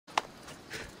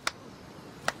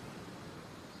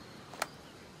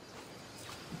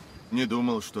Не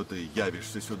думал, что ты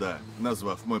явишься сюда,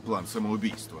 назвав мой план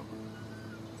самоубийством.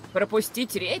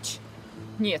 Пропустить речь?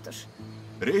 Нет уж.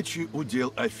 Речи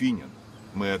удел афинян.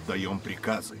 Мы отдаем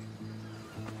приказы.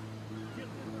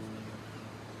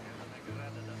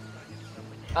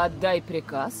 Отдай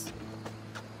приказ,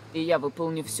 и я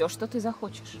выполню все, что ты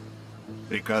захочешь.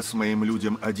 Приказ моим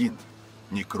людям один.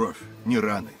 Ни кровь, ни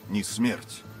раны, ни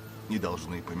смерть не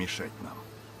должны помешать нам.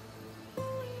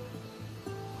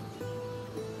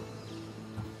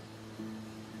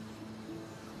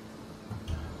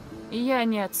 Я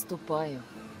не отступаю.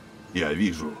 Я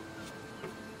вижу.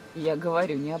 Я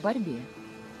говорю не о борьбе.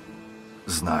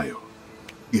 Знаю.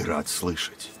 И рад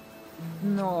слышать.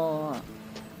 Но...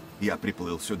 Я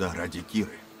приплыл сюда ради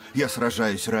Киры. Я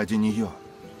сражаюсь ради нее.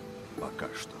 Пока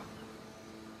что.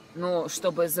 Ну,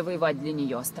 чтобы завоевать для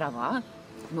нее острова,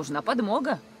 нужна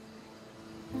подмога.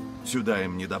 Сюда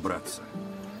им не добраться.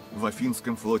 В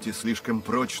Афинском флоте слишком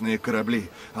прочные корабли,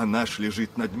 а наш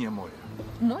лежит на дне моря.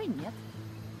 Мой нет.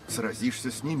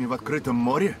 Сразишься с ними в открытом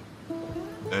море?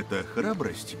 Это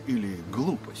храбрость или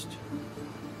глупость?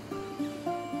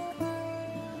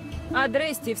 А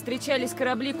Дресте встречались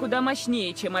корабли куда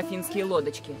мощнее, чем афинские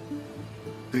лодочки.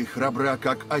 Ты храбра,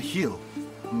 как Ахилл,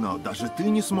 но даже ты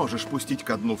не сможешь пустить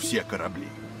ко дну все корабли.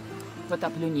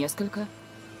 Потоплю несколько,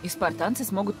 и спартанцы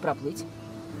смогут проплыть.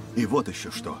 И вот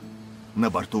еще что. На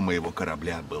борту моего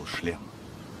корабля был шлем.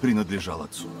 Принадлежал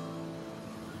отцу.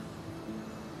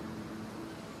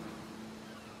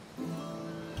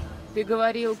 Ты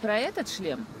говорил про этот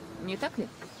шлем, не так ли?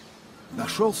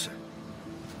 Нашелся?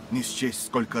 Не счесть,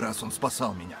 сколько раз он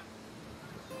спасал меня.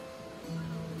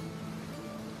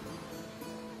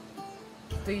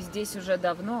 Ты здесь уже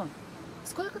давно.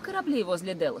 Сколько кораблей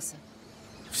возле Делоса?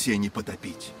 Все не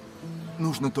потопить.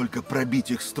 Нужно только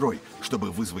пробить их строй, чтобы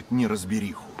вызвать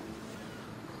неразбериху.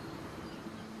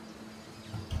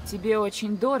 Тебе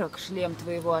очень дорог шлем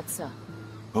твоего отца.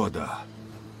 О да.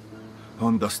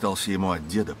 Он достался ему от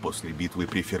деда после битвы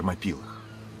при Фермопилах.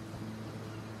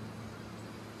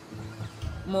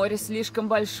 Море слишком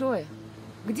большое.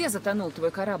 Где затонул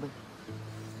твой корабль?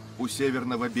 У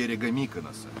северного берега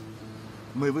Миконоса.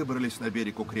 Мы выбрались на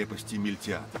берег у крепости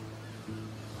Мильтиад.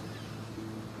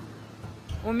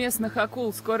 У местных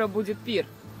акул скоро будет пир.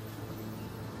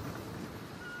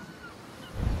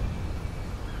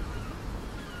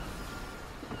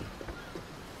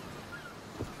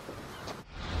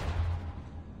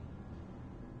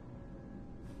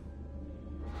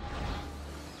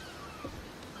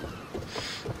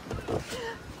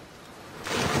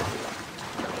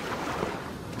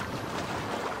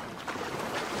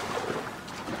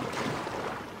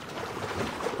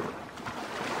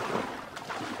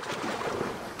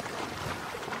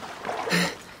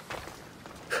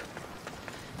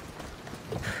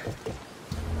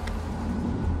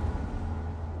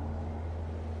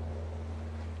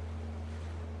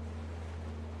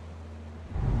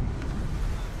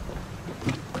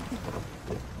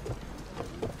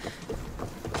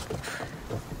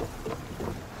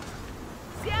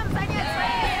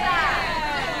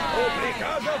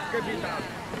 Капитан!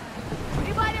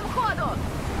 Прибавим ходу!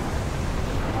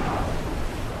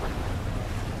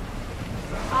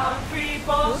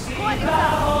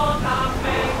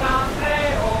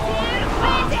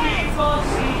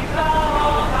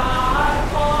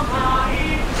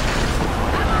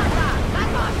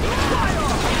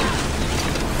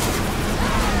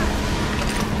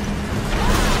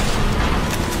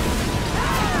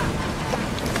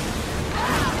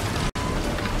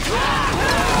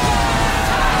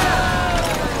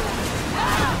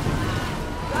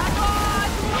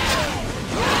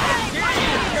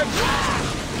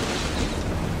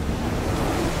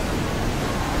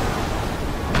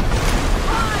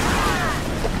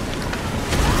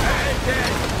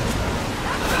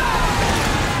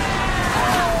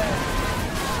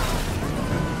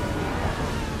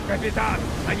 Капитан,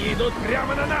 они идут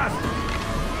прямо на нас!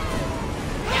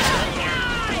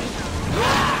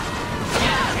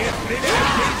 Не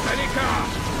стреляйте издалека!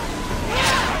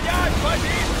 Занять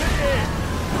позиции!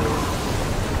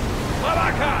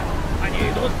 Малака! Они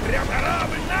идут прямо на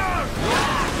корабль наш!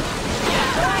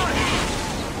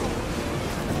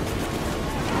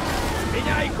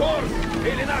 Меняй курс,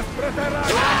 или нас протаранят!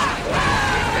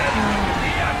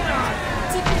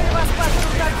 Теперь вас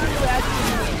потрут акулы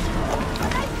активнее.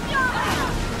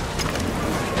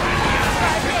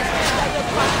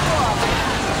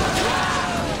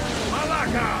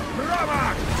 Малака!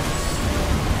 Промах!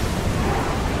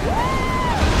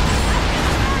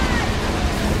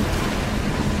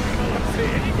 Молодцы!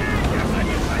 Я за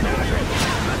ним стояю!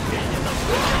 Отменено!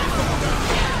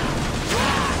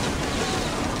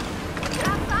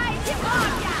 Бросайте!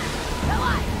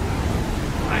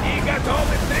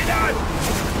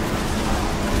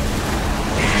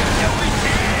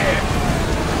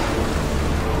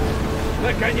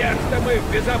 Наконец-то мы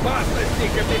в безопасности,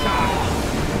 капитан!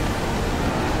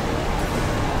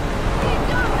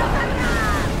 Идем на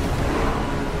таран!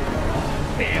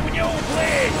 Им не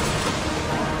уплыть!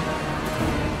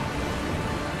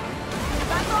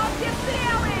 Готовьте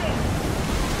стрелы!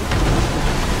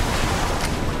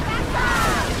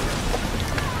 Красав!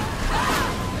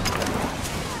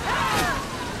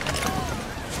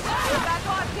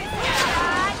 Приготовьтесь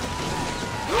стрелять!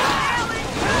 Стрелы!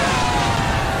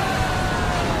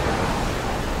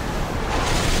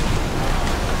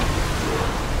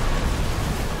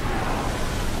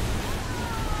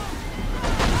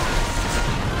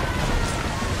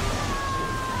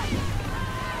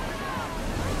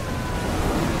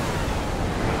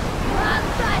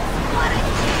 Отдать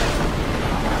скорости!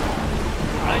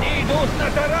 Они идут на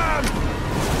таран!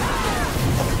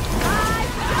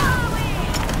 Отдавы!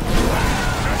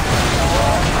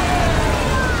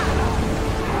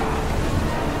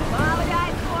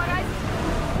 Сбавляй скорость!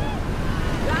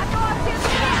 Готовьте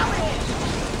стрелы!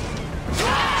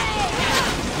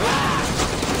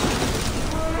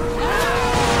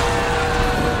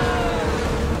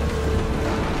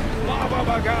 Слава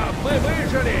богам, мы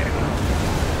выжили!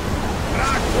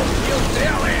 Враг пустил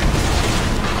стрелы!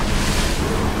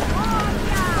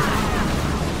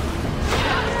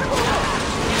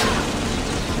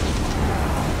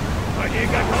 Они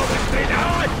готовы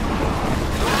стрелять!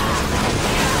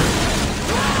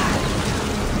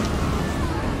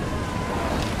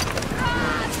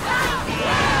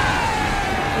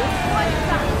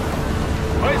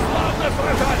 Мы славно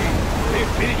сражались! И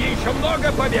впереди еще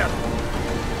много побед!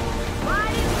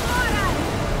 Валим скорость!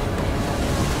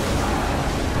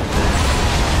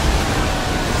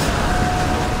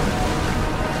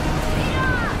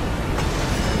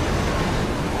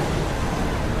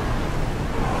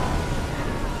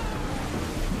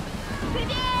 Вперед!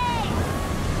 Живей!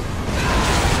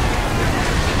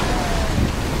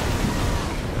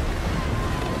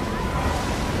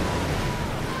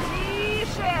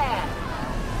 Тише!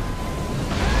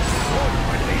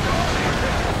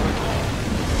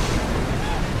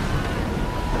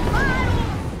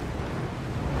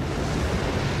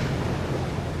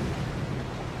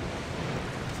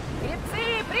 Гребцы,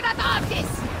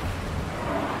 приготовьтесь!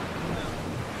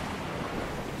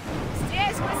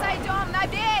 Здесь мы сойдем на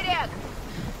берег!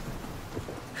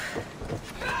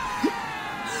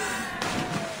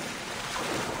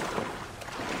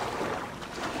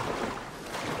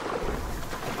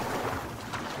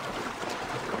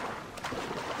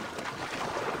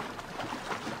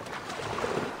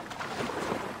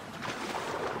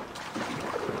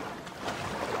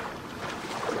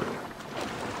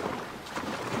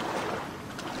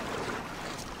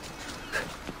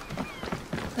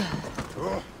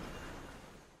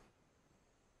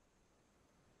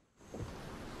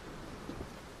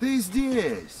 Ты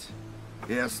здесь!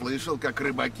 Я слышал, как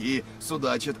рыбаки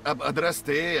судачат об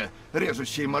Адрастее,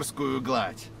 режущей морскую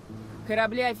гладь.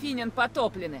 Корабли афинян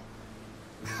потоплены.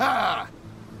 Ха!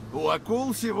 У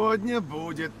акул сегодня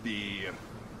будет пир.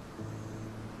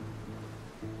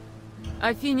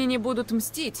 Афиняне будут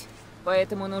мстить,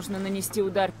 поэтому нужно нанести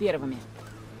удар первыми.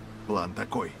 План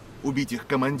такой — убить их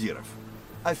командиров.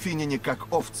 Афиняне,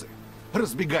 как овцы,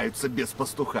 разбегаются без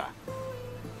пастуха.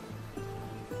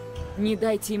 Не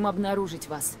дайте им обнаружить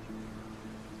вас.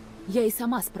 Я и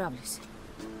сама справлюсь.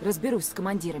 Разберусь с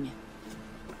командирами.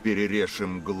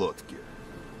 Перережем глотки.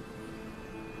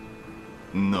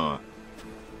 Но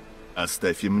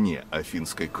оставь и мне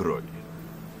афинской крови.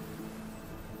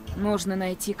 Нужно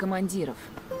найти командиров.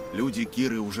 Люди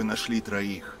Киры уже нашли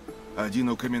 3. Один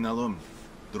у каменоломни,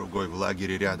 другой в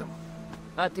лагере рядом.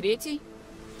 А третий?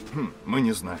 Мы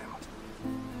не знаем.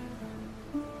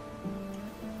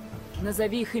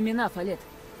 Назови их имена, Фалет.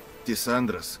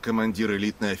 Тисандрос — командир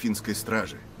элитной афинской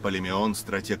стражи. Полемион —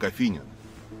 стратег афинян.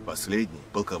 Последний,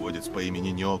 полководец по имени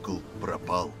Неокл,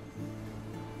 пропал.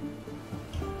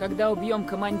 Когда убьем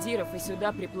командиров и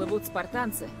сюда приплывут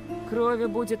спартанцы, крови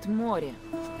будет море.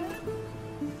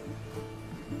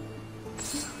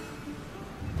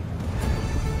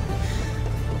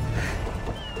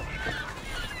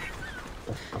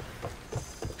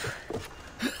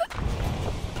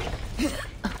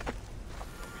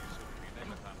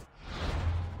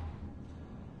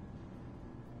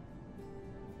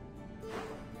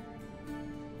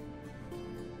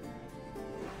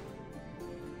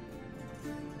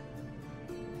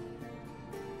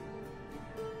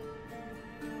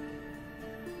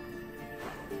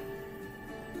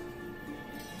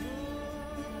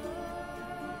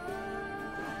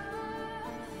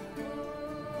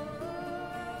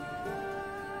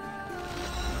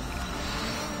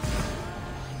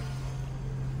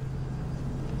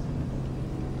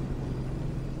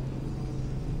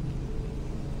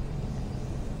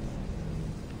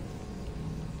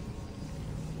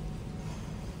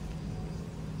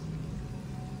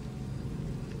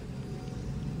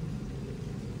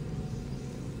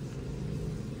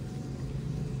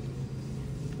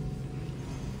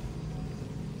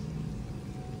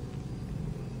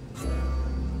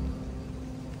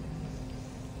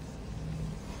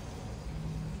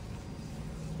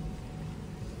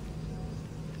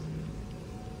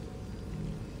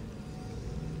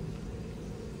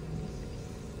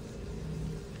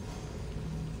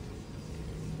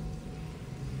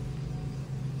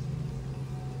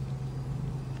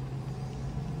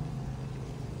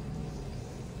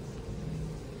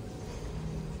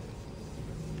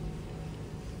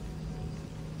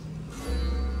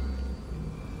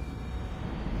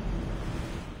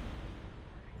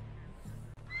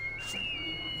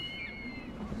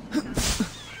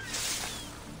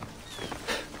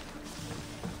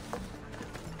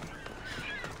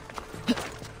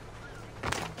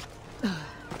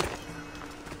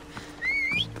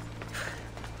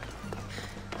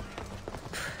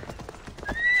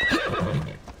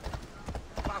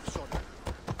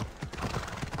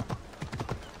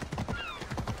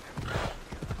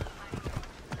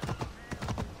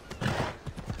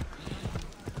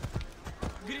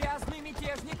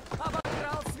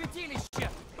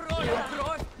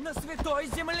 на святой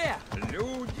земле!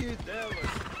 Люди Девы.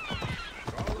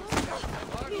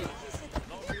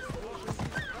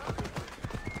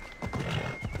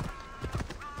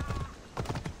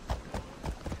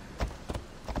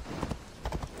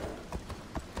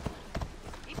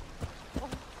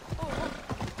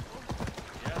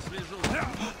 Я слежу.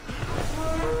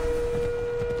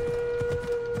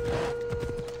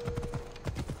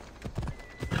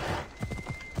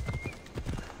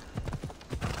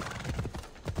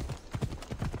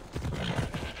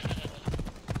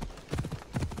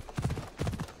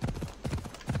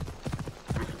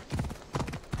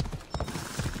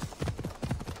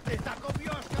 Ты так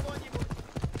убьешь кого-нибудь!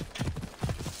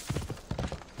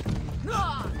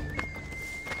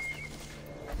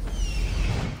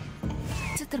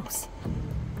 Ты трус.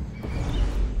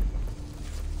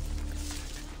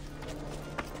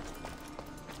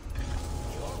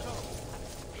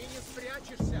 Ты не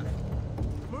спрячешься!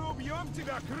 Мы убьем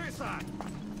тебя, крыса!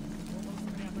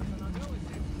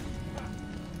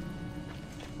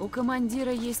 У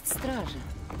командира есть стража,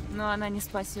 но она не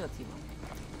спасет его.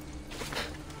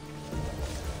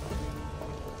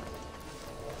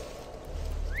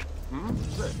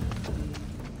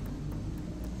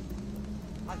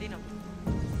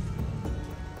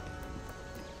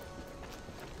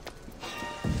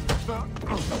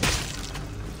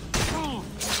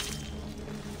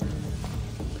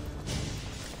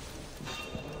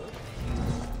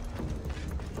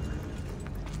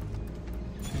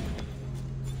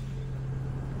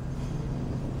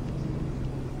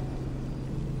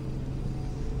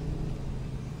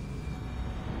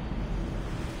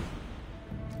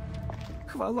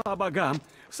 Хвала богам!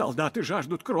 Солдаты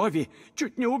жаждут крови,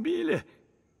 чуть не убили.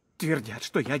 Твердят,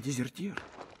 что я дезертир.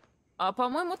 А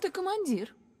по-моему, ты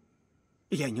командир.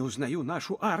 Я не узнаю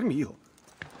нашу армию.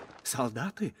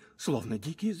 Солдаты словно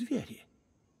дикие звери.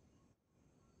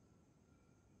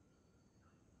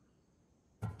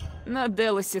 На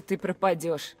Делосе ты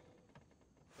пропадешь.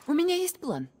 У меня есть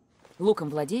план. Луком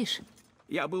владеешь?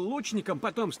 Я был лучником,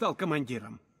 потом стал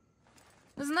командиром.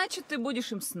 Значит, ты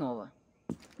будешь им снова.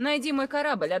 Найди мой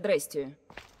корабль, Адрестию.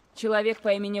 Человек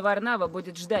по имени Варнава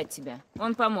будет ждать тебя.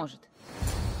 Он поможет.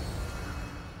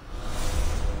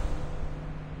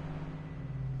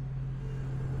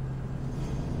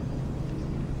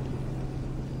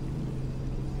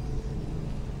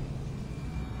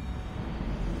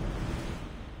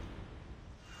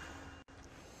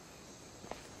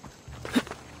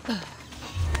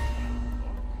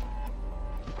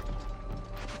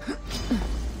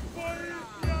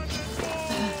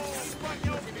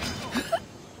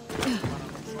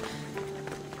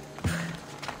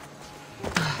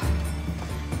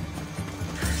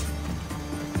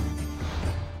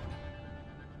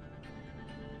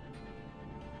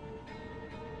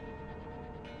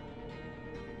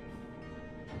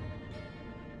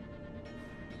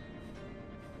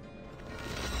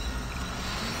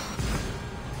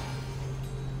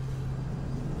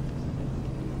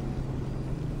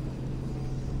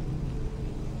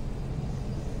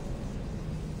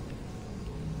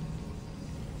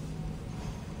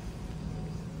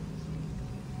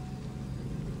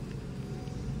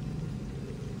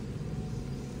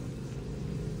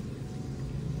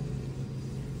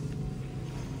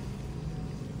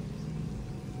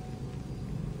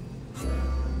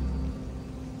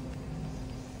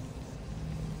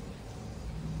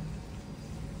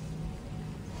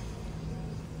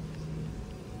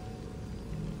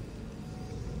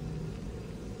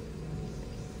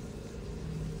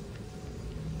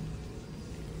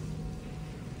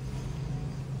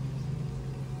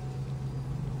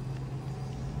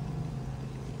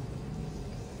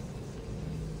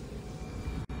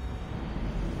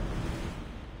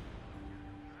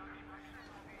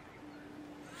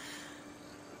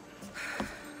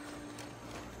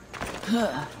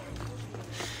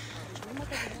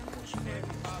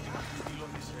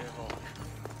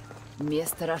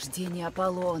 Место рождения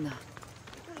Аполлона.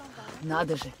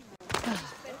 Надо же.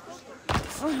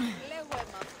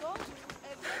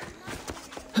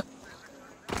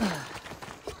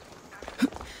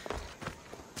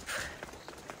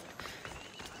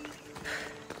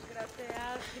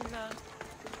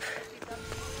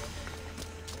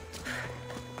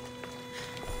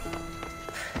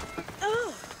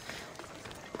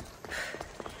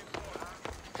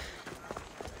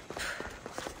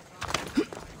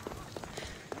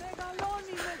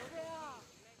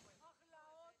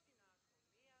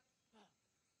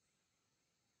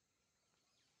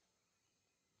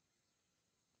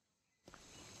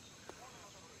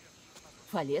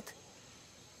 Фалет?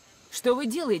 Что вы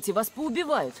делаете? Вас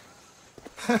поубивают.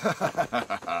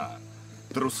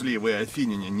 Трусливые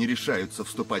афиняне не решаются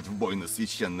вступать в бой на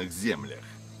священных землях.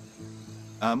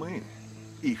 А мы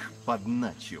их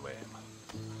подначиваем.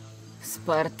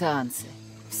 Спартанцы.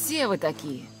 Все вы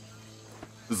такие.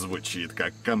 Звучит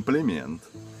как комплимент.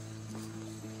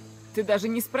 Ты даже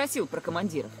не спросил про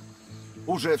командиров.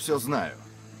 Уже все знаю.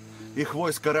 Их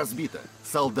войско разбито,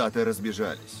 солдаты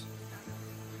разбежались.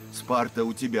 Спарта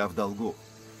у тебя в долгу,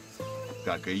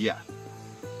 как и я.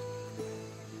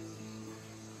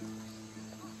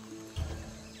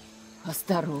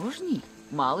 Осторожней.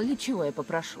 Мало ли чего я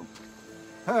попрошу.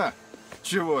 А,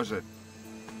 чего же?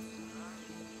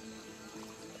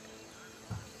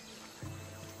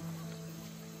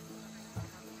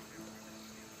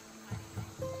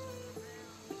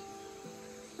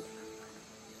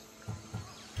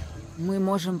 Мы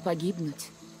можем погибнуть.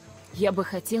 Я бы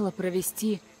хотела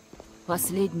провести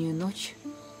последнюю ночь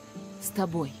с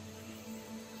тобой.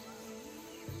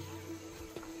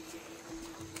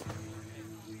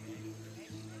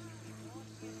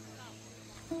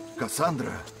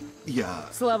 Кассандра, я...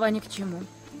 Слова ни к чему.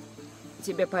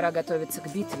 Тебе пора готовиться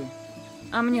к битве,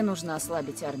 а мне нужно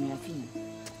ослабить армию Афин.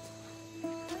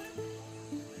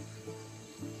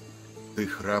 Ты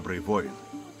храбрый воин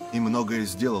и многое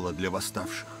сделала для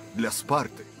восставших, для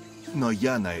Спарты. Но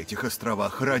я на этих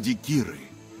островах ради Киры.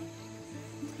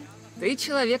 Ты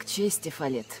человек чести,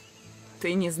 Фалет.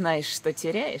 Ты не знаешь, что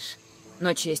теряешь,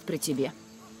 но честь при тебе.